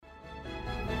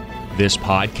This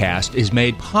podcast is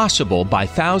made possible by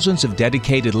thousands of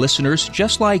dedicated listeners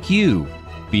just like you.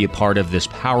 Be a part of this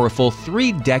powerful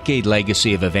 3-decade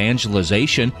legacy of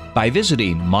evangelization by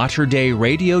visiting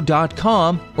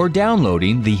materdeiradio.com or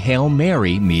downloading the Hail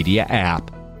Mary Media app.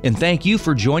 And thank you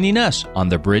for joining us on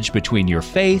the bridge between your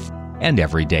faith and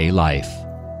everyday life.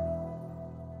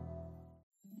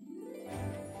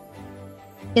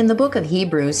 In the book of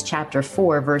Hebrews, chapter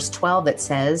 4, verse 12, it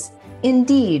says,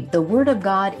 "Indeed, the word of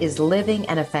God is living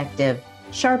and effective,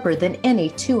 sharper than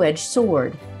any two-edged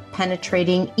sword,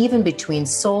 penetrating even between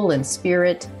soul and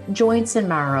spirit, joints and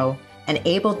marrow, and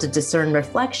able to discern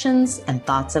reflections and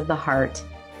thoughts of the heart."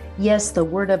 Yes, the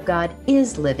Word of God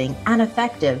is living and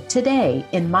effective today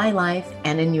in my life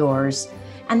and in yours.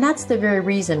 And that's the very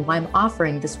reason why I'm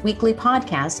offering this weekly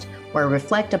podcast where I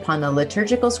reflect upon the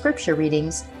liturgical scripture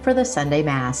readings for the Sunday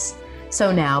Mass.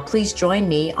 So now, please join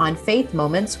me on Faith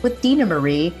Moments with Dina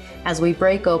Marie as we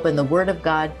break open the Word of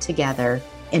God together,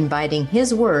 inviting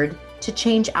His Word to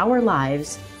change our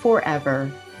lives forever.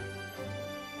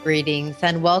 Greetings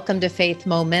and welcome to Faith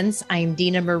Moments. I'm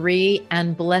Dina Marie,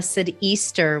 and blessed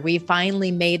Easter. We finally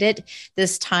made it,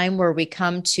 this time where we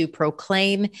come to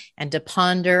proclaim and to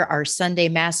ponder our Sunday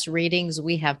Mass readings.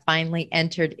 We have finally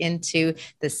entered into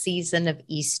the season of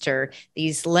Easter.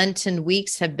 These Lenten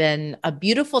weeks have been a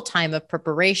beautiful time of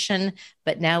preparation,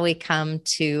 but now we come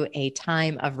to a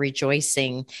time of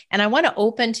rejoicing. And I want to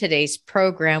open today's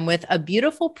program with a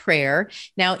beautiful prayer.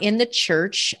 Now, in the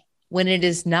church, when it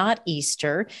is not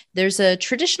Easter, there's a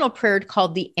traditional prayer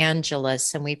called the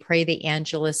Angelus, and we pray the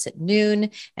Angelus at noon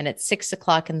and at 6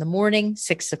 o'clock in the morning,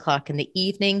 6 o'clock in the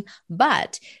evening.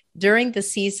 But during the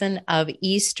season of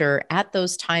Easter, at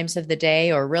those times of the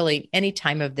day, or really any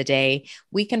time of the day,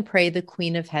 we can pray the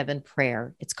Queen of Heaven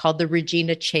prayer. It's called the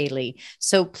Regina Caeli.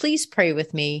 So please pray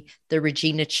with me the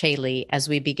Regina Caeli as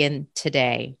we begin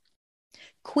today.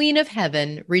 Queen of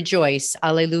Heaven, rejoice,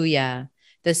 Alleluia.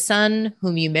 The Son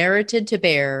whom you merited to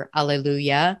bear,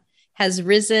 Alleluia, has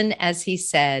risen as he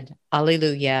said,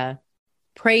 Alleluia.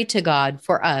 Pray to God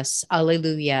for us,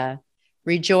 Alleluia.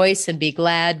 Rejoice and be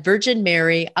glad, Virgin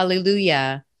Mary,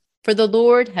 Alleluia. For the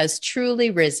Lord has truly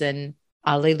risen,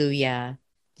 Alleluia.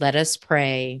 Let us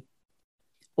pray.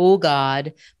 O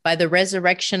God, by the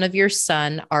resurrection of your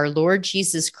Son, our Lord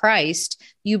Jesus Christ,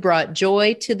 you brought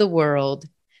joy to the world.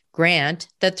 Grant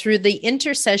that through the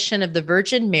intercession of the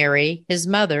Virgin Mary, his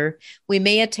mother, we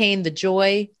may attain the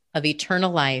joy of eternal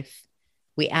life.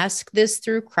 We ask this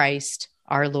through Christ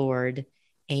our Lord.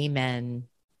 Amen.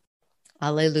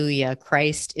 Alleluia.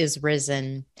 Christ is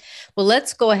risen. Well,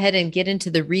 let's go ahead and get into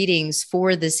the readings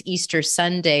for this Easter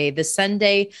Sunday, the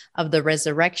Sunday of the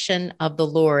resurrection of the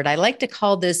Lord. I like to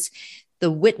call this the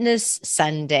Witness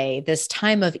Sunday. This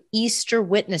time of Easter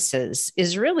witnesses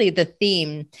is really the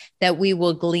theme that we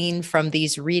will glean from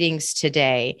these readings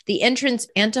today. The entrance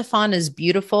antiphon is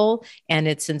beautiful, and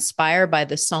it's inspired by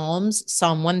the Psalms,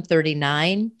 Psalm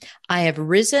 139. I have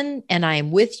risen and I am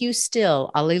with you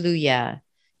still. Alleluia.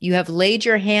 You have laid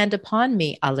your hand upon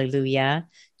me. Alleluia.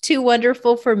 Too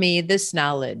wonderful for me this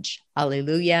knowledge.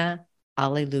 Alleluia.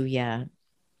 Alleluia.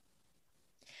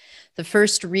 The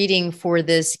first reading for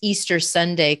this Easter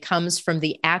Sunday comes from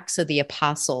the Acts of the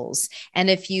Apostles. And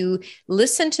if you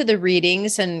listen to the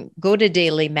readings and go to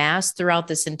daily Mass throughout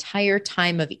this entire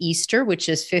time of Easter, which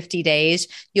is 50 days,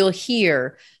 you'll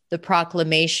hear the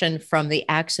proclamation from the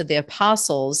Acts of the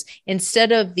Apostles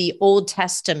instead of the Old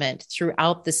Testament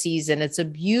throughout the season. It's a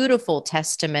beautiful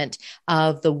testament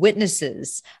of the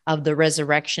witnesses of the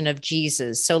resurrection of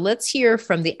Jesus. So let's hear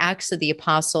from the Acts of the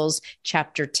Apostles,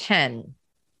 chapter 10.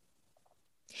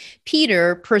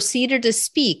 Peter proceeded to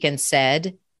speak and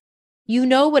said, "You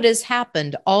know what has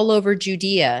happened all over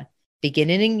Judea,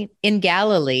 beginning in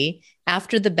Galilee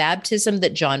after the baptism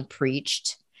that John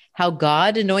preached, how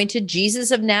God anointed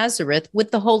Jesus of Nazareth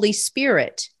with the Holy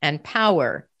Spirit and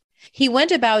power. He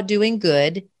went about doing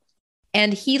good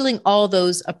and healing all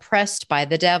those oppressed by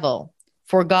the devil,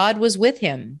 for God was with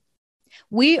him.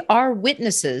 We are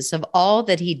witnesses of all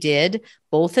that he did,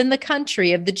 both in the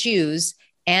country of the Jews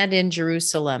and in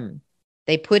Jerusalem.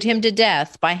 They put him to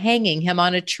death by hanging him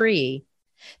on a tree.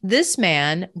 This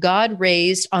man God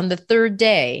raised on the third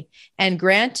day and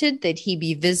granted that he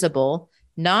be visible,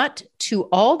 not to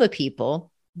all the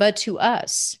people, but to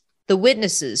us, the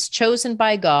witnesses chosen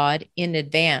by God in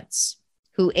advance,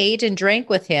 who ate and drank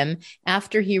with him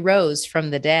after he rose from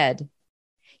the dead.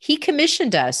 He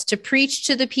commissioned us to preach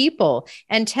to the people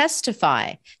and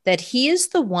testify that he is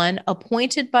the one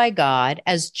appointed by God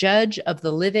as judge of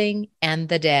the living and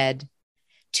the dead.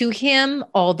 To him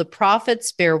all the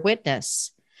prophets bear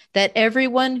witness that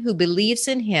everyone who believes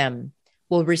in him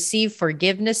will receive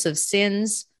forgiveness of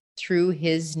sins through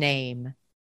his name.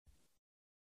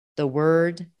 The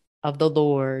word of the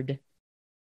Lord.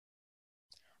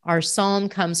 Our psalm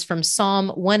comes from Psalm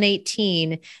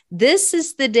 118. This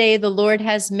is the day the Lord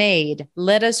has made.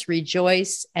 Let us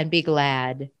rejoice and be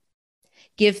glad.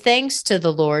 Give thanks to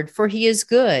the Lord, for he is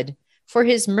good, for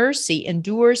his mercy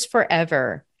endures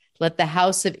forever. Let the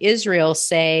house of Israel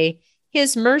say,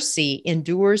 his mercy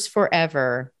endures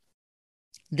forever.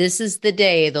 This is the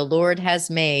day the Lord has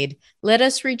made. Let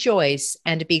us rejoice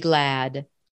and be glad.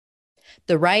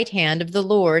 The right hand of the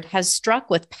Lord has struck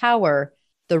with power.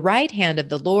 The right hand of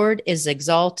the Lord is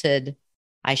exalted.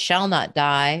 I shall not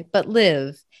die, but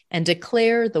live and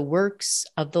declare the works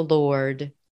of the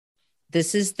Lord.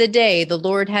 This is the day the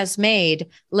Lord has made.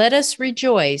 Let us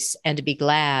rejoice and be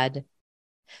glad.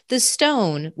 The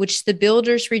stone which the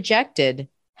builders rejected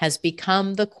has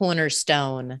become the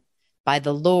cornerstone. By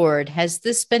the Lord has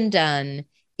this been done.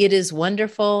 It is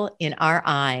wonderful in our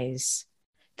eyes.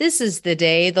 This is the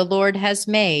day the Lord has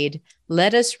made.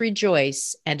 Let us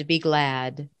rejoice and be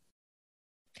glad.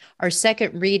 Our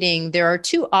second reading, there are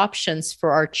two options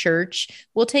for our church.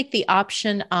 We'll take the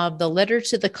option of the letter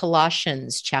to the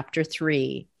Colossians, chapter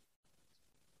 3.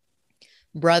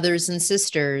 Brothers and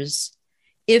sisters,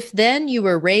 if then you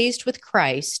were raised with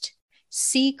Christ,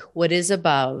 seek what is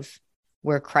above,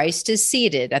 where Christ is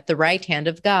seated at the right hand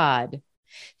of God.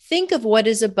 Think of what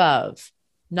is above,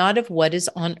 not of what is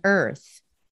on earth.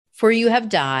 For you have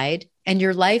died, and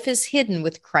your life is hidden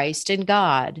with Christ in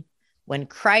God. When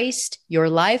Christ, your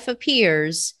life,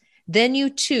 appears, then you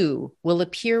too will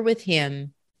appear with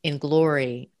him in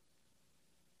glory.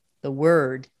 The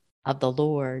word of the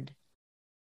Lord.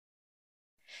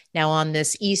 Now, on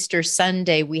this Easter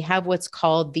Sunday, we have what's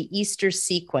called the Easter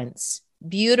sequence.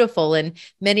 Beautiful, and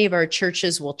many of our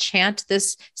churches will chant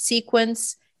this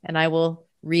sequence, and I will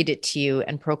read it to you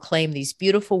and proclaim these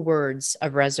beautiful words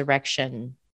of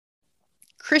resurrection.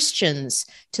 Christians,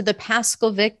 to the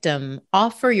Paschal victim,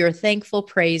 offer your thankful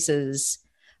praises.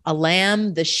 A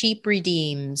lamb the sheep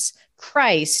redeems.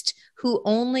 Christ, who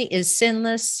only is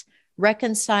sinless,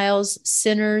 reconciles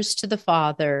sinners to the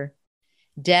Father.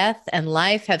 Death and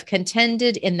life have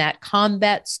contended in that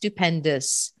combat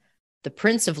stupendous. The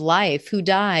Prince of Life, who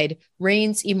died,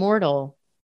 reigns immortal.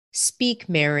 Speak,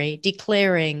 Mary,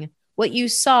 declaring what you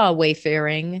saw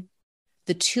wayfaring.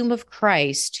 The tomb of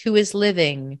Christ, who is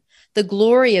living, the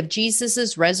glory of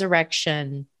Jesus'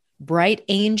 resurrection, bright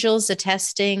angels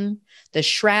attesting, the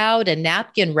shroud and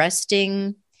napkin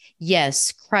resting.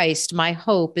 Yes, Christ, my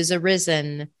hope, is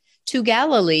arisen. To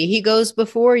Galilee he goes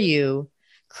before you.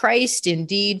 Christ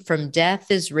indeed from death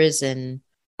is risen,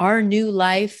 our new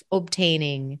life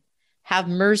obtaining. Have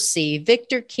mercy,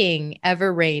 Victor King,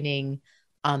 ever reigning.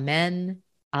 Amen.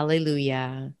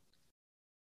 Alleluia.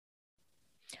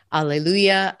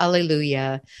 Alleluia,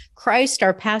 alleluia. Christ,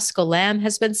 our Paschal Lamb,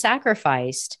 has been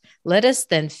sacrificed. Let us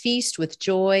then feast with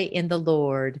joy in the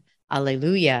Lord.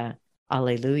 Alleluia,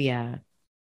 alleluia.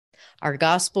 Our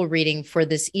gospel reading for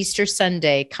this Easter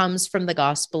Sunday comes from the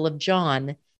Gospel of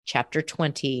John, chapter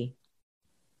 20.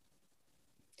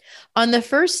 On the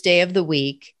first day of the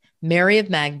week, Mary of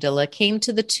Magdala came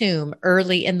to the tomb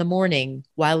early in the morning,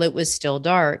 while it was still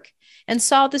dark, and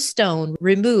saw the stone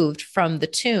removed from the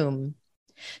tomb.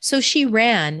 So she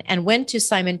ran and went to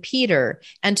Simon Peter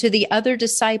and to the other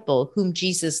disciple whom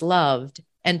Jesus loved,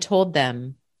 and told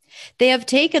them, "They have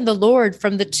taken the Lord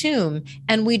from the tomb,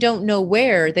 and we don't know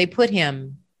where they put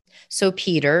him." So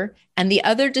Peter and the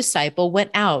other disciple went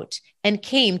out and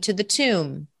came to the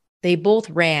tomb. They both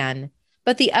ran,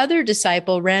 but the other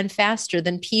disciple ran faster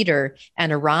than Peter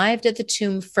and arrived at the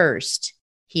tomb first.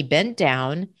 He bent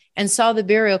down and saw the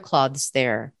burial cloths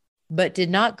there, but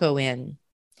did not go in.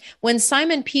 When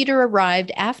Simon Peter arrived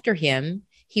after him,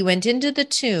 he went into the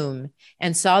tomb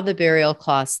and saw the burial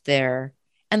cloths there,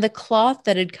 and the cloth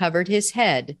that had covered his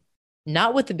head,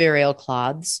 not with the burial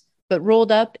cloths, but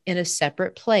rolled up in a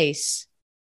separate place.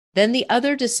 Then the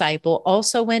other disciple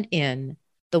also went in,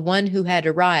 the one who had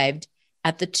arrived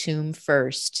at the tomb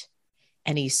first,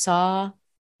 and he saw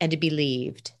and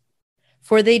believed.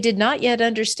 For they did not yet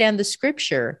understand the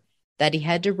scripture that he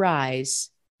had to rise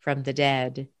from the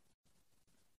dead.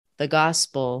 The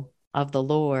Gospel of the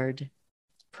Lord.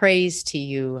 Praise to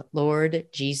you, Lord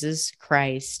Jesus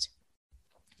Christ.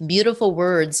 Beautiful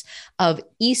words of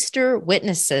Easter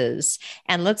witnesses.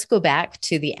 And let's go back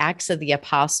to the Acts of the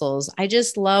Apostles. I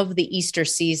just love the Easter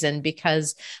season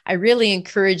because I really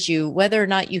encourage you, whether or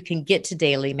not you can get to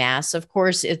daily mass. Of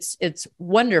course, it's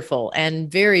wonderful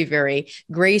and very, very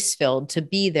grace-filled to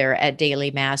be there at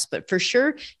daily mass, but for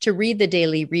sure to read the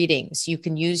daily readings. You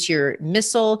can use your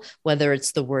missal, whether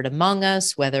it's the Word Among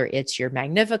Us, whether it's your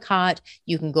Magnificat.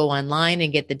 You can go online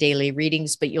and get the daily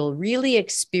readings, but you'll really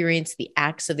experience the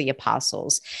Acts of the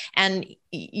Apostles. And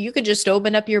you could just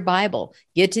open up your Bible,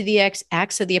 get to the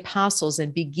Acts of the Apostles,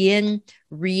 and begin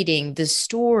reading the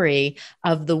story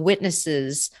of the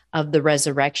witnesses of the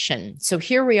resurrection. So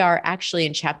here we are actually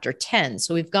in chapter 10.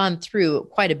 So we've gone through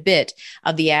quite a bit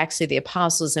of the Acts of the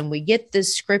Apostles, and we get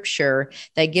this scripture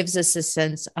that gives us a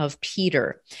sense of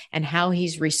Peter and how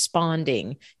he's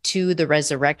responding to the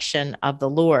resurrection of the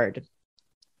Lord.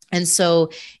 And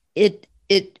so it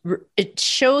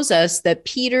shows us that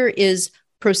Peter is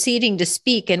proceeding to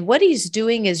speak. And what he's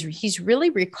doing is he's really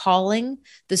recalling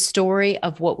the story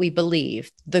of what we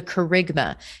believe, the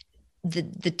kerygma,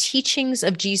 the teachings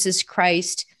of Jesus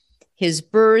Christ, his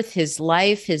birth, his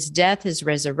life, his death, his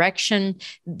resurrection,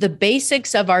 the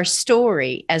basics of our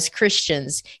story as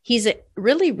Christians. He's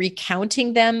really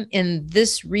recounting them in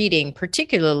this reading,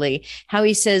 particularly how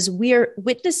he says, we are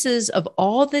witnesses of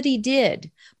all that he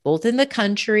did, both in the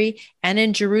country and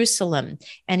in Jerusalem.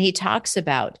 And he talks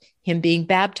about him being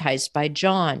baptized by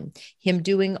John, him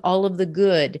doing all of the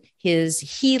good, his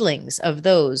healings of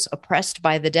those oppressed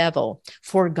by the devil,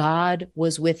 for God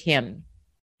was with him.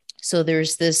 So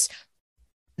there's this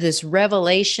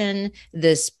revelation,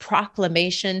 this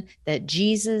proclamation that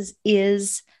Jesus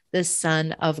is the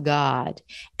Son of God.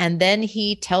 And then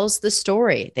he tells the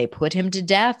story. They put him to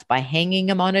death by hanging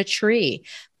him on a tree,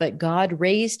 but God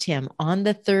raised him on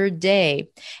the third day,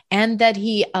 and that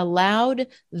he allowed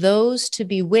those to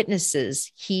be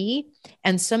witnesses, he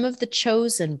and some of the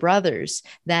chosen brothers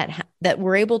that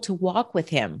were able to walk with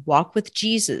him, walk with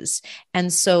Jesus.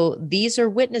 And so these are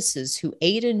witnesses who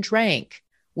ate and drank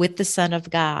with the Son of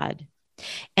God.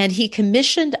 And he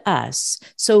commissioned us.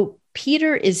 So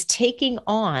Peter is taking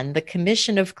on the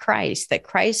commission of Christ, that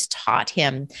Christ taught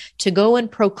him to go and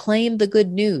proclaim the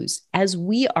good news, as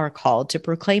we are called to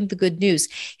proclaim the good news.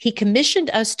 He commissioned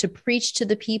us to preach to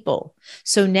the people.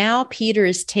 So now Peter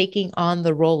is taking on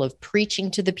the role of preaching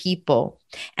to the people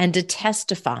and to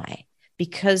testify,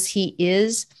 because he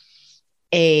is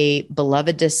a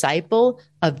beloved disciple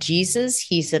of Jesus.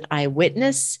 He's an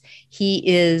eyewitness. He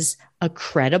is a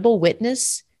credible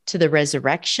witness to the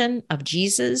resurrection of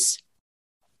Jesus.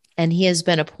 And he has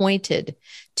been appointed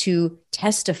to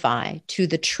testify to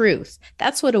the truth.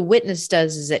 That's what a witness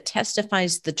does, is it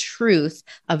testifies the truth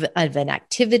of an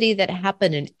activity that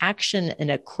happened, an action, an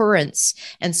occurrence.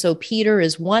 And so Peter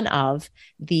is one of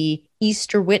the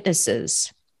Easter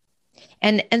witnesses.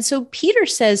 And so Peter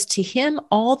says, to him,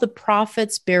 all the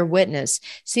prophets bear witness.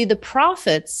 See, the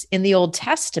prophets in the Old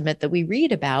Testament that we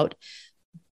read about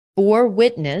bore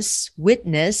witness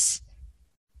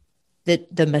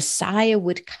that the Messiah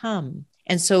would come.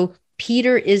 And so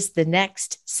Peter is the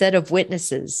next set of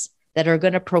witnesses that are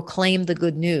going to proclaim the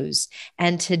good news.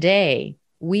 And today,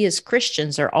 we as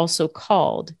Christians are also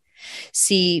called.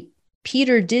 See,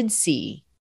 Peter did see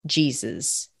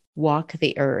Jesus walk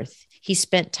the earth. He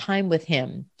spent time with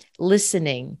him,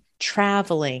 listening,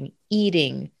 traveling,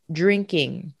 eating,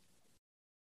 drinking,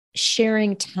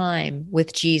 sharing time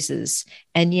with Jesus.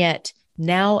 And yet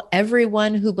now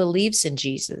everyone who believes in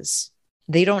Jesus,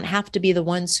 they don't have to be the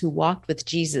ones who walked with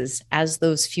Jesus as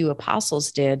those few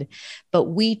apostles did, but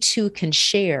we too can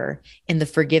share in the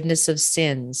forgiveness of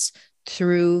sins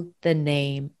through the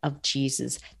name of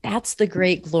Jesus. That's the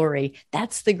great glory.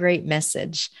 That's the great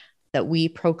message that we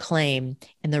proclaim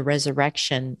in the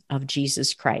resurrection of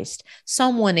Jesus Christ.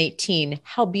 Psalm 118,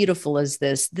 how beautiful is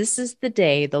this? This is the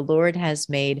day the Lord has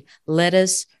made. Let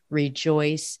us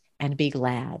rejoice and be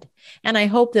glad. And I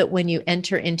hope that when you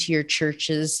enter into your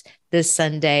churches this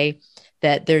Sunday,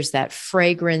 that there's that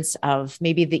fragrance of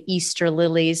maybe the Easter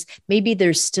lilies. Maybe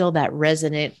there's still that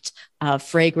resonant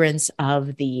fragrance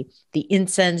of the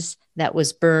incense that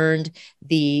was burned,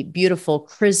 the beautiful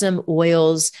chrism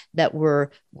oils that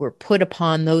were put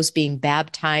upon those being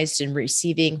baptized and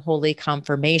receiving holy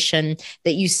confirmation,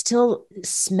 that you still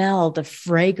smell the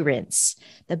fragrance,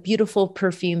 the beautiful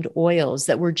perfumed oils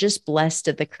that were just blessed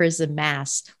at the chrism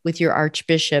mass with your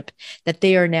archbishop, that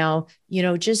they are now,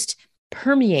 just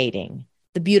permeating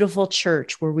the beautiful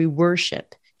church where we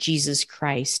worship Jesus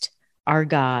Christ, our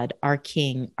God, our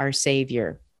King, our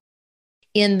Savior.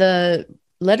 In the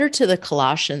letter to the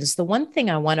Colossians, the one thing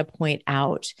I want to point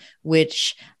out,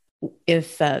 which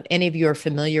if any of you are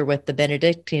familiar with the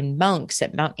Benedictine monks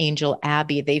at Mount Angel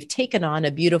Abbey, they've taken on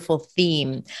a beautiful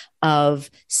theme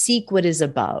of seek what is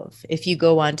above. If you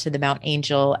go onto the Mount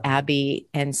Angel Abbey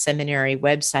and Seminary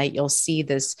website, you'll see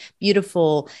this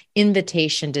beautiful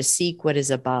invitation to seek what is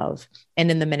above.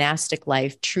 And in the monastic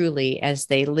life, truly, as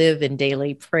they live in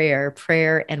daily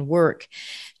prayer and work,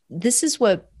 this is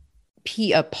what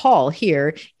Paul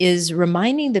here is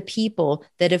reminding the people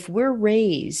that if we're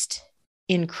raised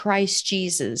in Christ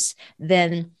Jesus,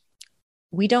 then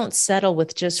we don't settle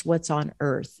with just what's on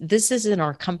earth. This isn't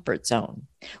our comfort zone.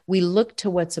 We look to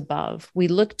what's above. We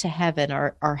look to heaven,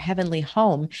 our heavenly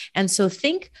home. And so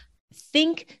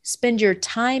spend your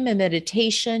time and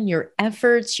meditation, your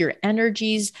efforts, your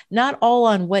energies, not all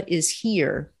on what is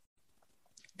here.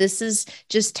 This is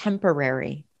just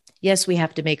temporary. Yes, we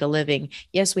have to make a living.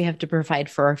 Yes, we have to provide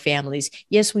for our families.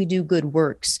 Yes, we do good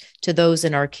works to those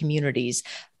in our communities.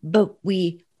 But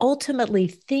we ultimately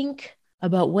think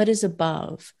about what is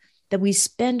above, that we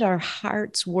spend our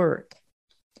heart's work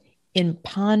in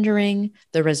pondering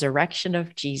the resurrection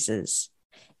of Jesus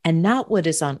and not what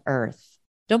is on earth.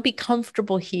 Don't be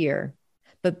comfortable here,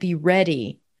 but be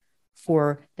ready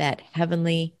for that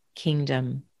heavenly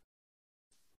kingdom.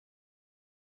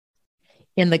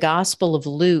 In the Gospel of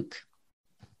Luke,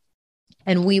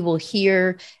 and we will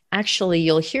hear, actually,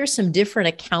 you'll hear some different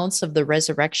accounts of the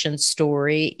resurrection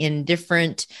story in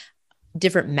different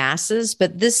masses,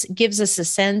 but this gives us a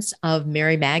sense of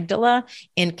Mary Magdalene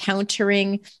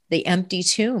encountering the empty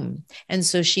tomb. And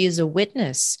so she is a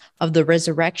witness of the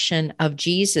resurrection of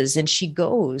Jesus, and she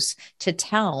goes to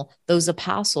tell those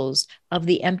apostles of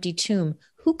the empty tomb.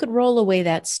 Who could roll away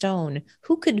that stone?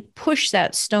 Who could push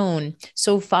that stone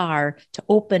so far to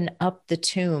open up the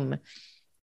tomb?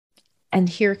 And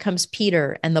here comes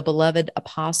Peter and the beloved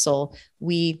apostle.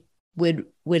 We would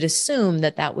assume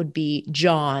that would be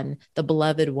John, the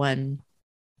beloved one,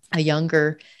 a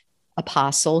younger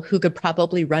apostle who could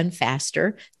probably run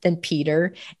faster than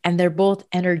Peter. And they're both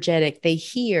energetic.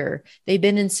 They've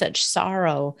been in such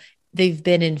sorrow. They've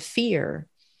been in fear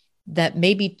that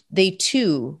maybe they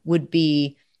too would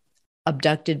be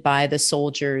abducted by the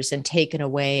soldiers and taken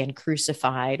away and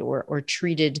crucified or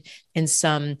treated in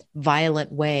some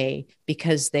violent way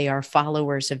because they are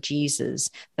followers of Jesus.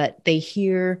 But they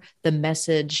hear the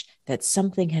message that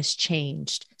something has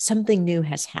changed, something new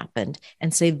has happened.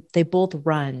 And so they both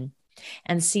run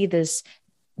and see this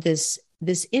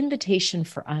invitation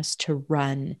for us to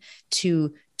run,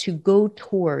 to go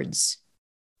towards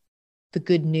the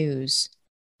good news,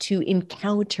 to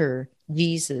encounter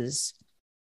Jesus.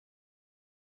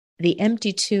 The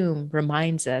empty tomb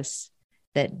reminds us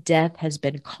that death has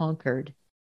been conquered,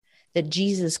 that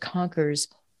Jesus conquers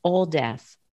all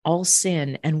death, all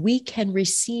sin, and we can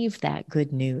receive that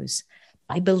good news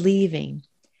by believing,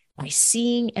 by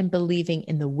seeing and believing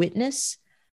in the witness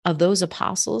of those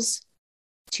apostles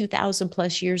 2,000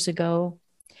 plus years ago,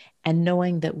 and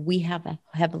knowing that we have a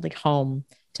heavenly home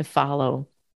to follow.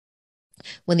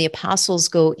 When the apostles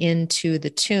go into the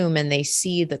tomb and they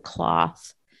see the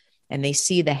cloth, and they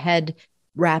see the head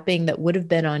wrapping that would have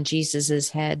been on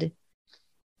Jesus's head,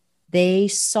 they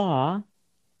saw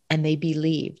and they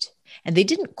believed. And they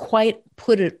didn't quite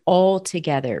put it all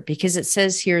together because it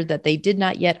says here that they did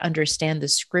not yet understand the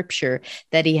scripture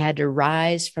that he had to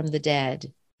rise from the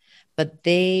dead. But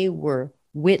they were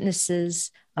witnesses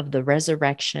of the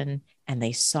resurrection and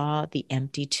they saw the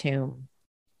empty tomb.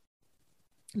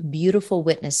 Beautiful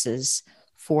witnesses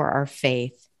for our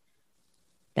faith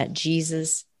that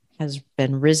Jesus has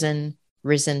been risen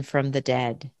from the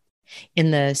dead.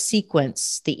 In the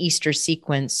sequence, the Easter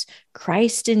sequence,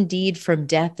 Christ indeed from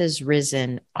death is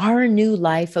risen, our new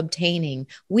life obtaining.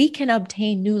 We can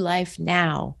obtain new life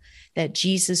now that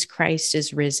Jesus Christ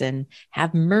is risen.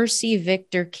 Have mercy,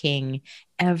 Victor King,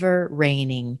 ever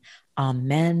reigning.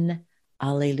 Amen.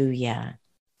 Alleluia.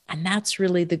 And that's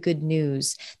really the good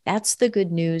news. That's the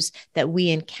good news that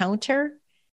we encounter,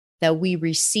 that we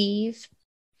receive,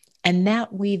 and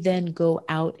that we then go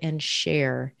out and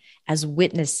share as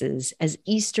witnesses, as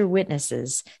Easter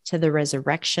witnesses to the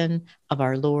resurrection of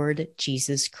our Lord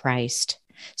Jesus Christ.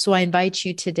 So I invite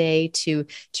you today to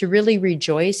really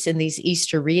rejoice in these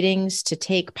Easter readings, to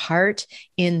take part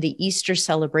in the Easter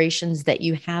celebrations that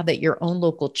you have at your own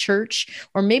local church,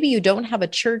 or maybe you don't have a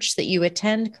church that you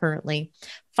attend currently.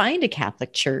 Find a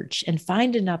Catholic church and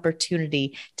find an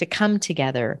opportunity to come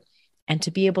together and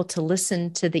to be able to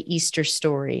listen to the Easter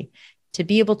story, to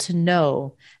be able to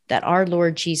know that our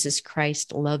Lord Jesus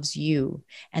Christ loves you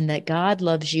and that God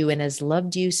loves you and has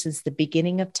loved you since the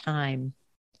beginning of time.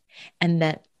 And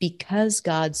that because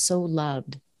God so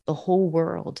loved the whole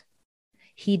world,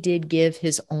 he did give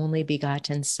his only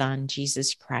begotten Son,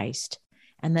 Jesus Christ,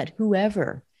 and that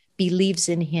whoever believes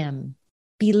in him,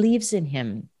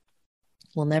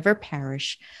 will never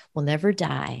perish, will never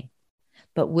die,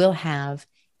 but will have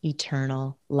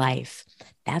eternal life.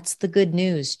 That's the good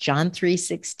news. John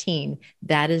 3:16.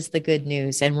 That is the good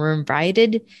news. And we're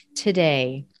invited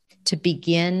today to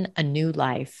begin a new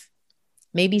life.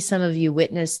 Maybe some of you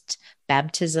witnessed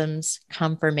baptisms,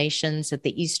 confirmations at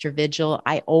the Easter Vigil.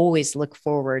 I always look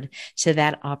forward to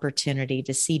that opportunity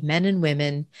to see men and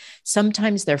women,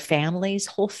 sometimes their families,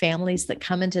 whole families that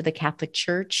come into the Catholic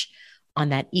Church on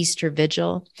that Easter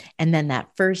Vigil, and then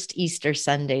that first Easter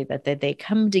Sunday that they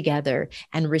come together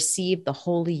and receive the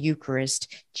Holy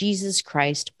Eucharist, Jesus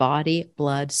Christ, body,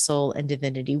 blood, soul, and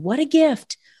divinity. What a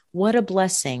gift! What a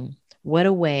blessing! What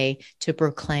a way to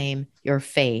proclaim your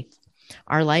faith.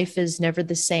 Our life is never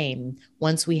the same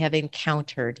once we have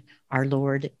encountered our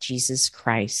Lord Jesus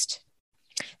Christ.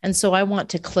 And so I want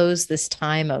to close this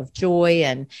time of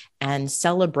joy and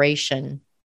celebration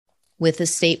with a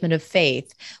statement of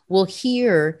faith. We'll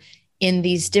hear in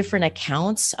these different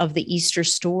accounts of the Easter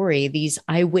story, these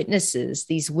eyewitnesses,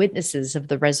 these witnesses of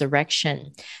the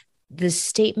resurrection, the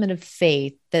statement of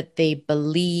faith that they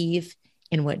believe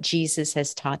in what Jesus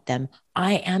has taught them.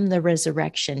 I am the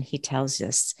resurrection, he tells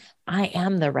us. I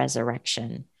am the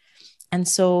resurrection. And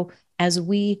so as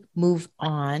we move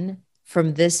on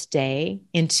from this day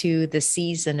into the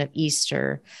season of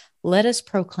Easter, let us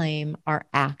proclaim our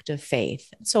act of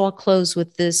faith. So I'll close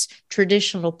with this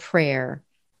traditional prayer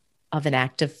of an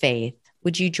act of faith.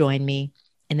 Would you join me?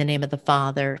 In the name of the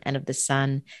Father, and of the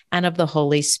Son, and of the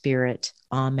Holy Spirit.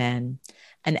 Amen.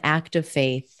 An act of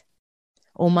faith.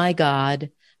 O my God,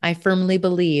 I firmly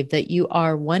believe that you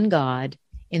are one God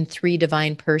in three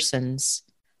divine persons,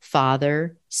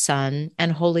 Father, Son,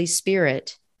 and Holy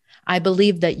Spirit. I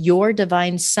believe that your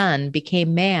divine Son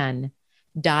became man,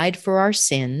 died for our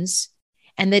sins,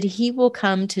 and that he will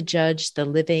come to judge the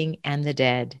living and the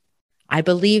dead. I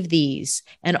believe these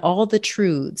and all the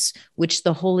truths which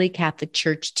the Holy Catholic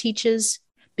Church teaches,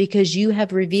 because you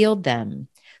have revealed them,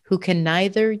 who can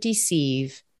neither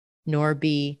deceive nor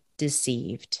be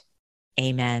deceived.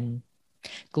 Amen.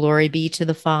 Glory be to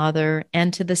the Father,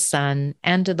 and to the Son,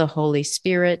 and to the Holy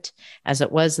Spirit, as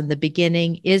it was in the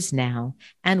beginning, is now,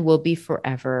 and will be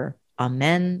forever.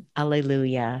 Amen.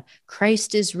 Alleluia.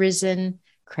 Christ is risen.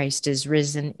 Christ is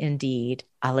risen indeed.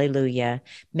 Alleluia.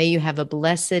 May you have a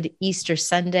blessed Easter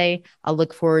Sunday. I'll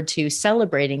look forward to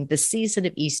celebrating the season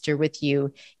of Easter with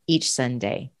you each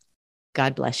Sunday.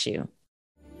 God bless you.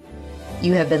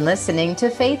 You have been listening to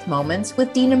Faith Moments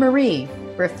with Dina Marie,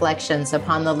 reflections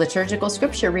upon the liturgical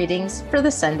scripture readings for the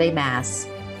Sunday Mass.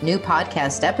 New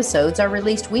podcast episodes are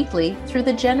released weekly through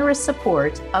the generous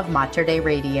support of Mater Dei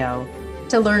Radio.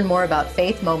 To learn more about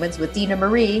Faith Moments with Dina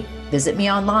Marie, visit me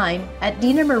online at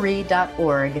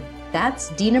dinamarie.org.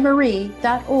 That's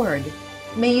dinamarie.org.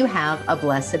 May you have a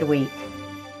blessed week.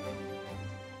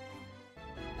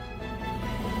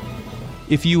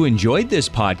 If you enjoyed this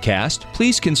podcast,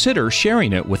 please consider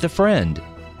sharing it with a friend.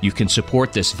 You can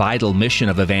support this vital mission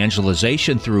of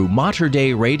evangelization through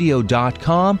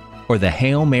materdeiradio.com or the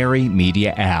Hail Mary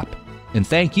Media app. And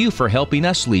thank you for helping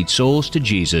us lead souls to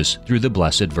Jesus through the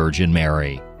Blessed Virgin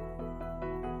Mary.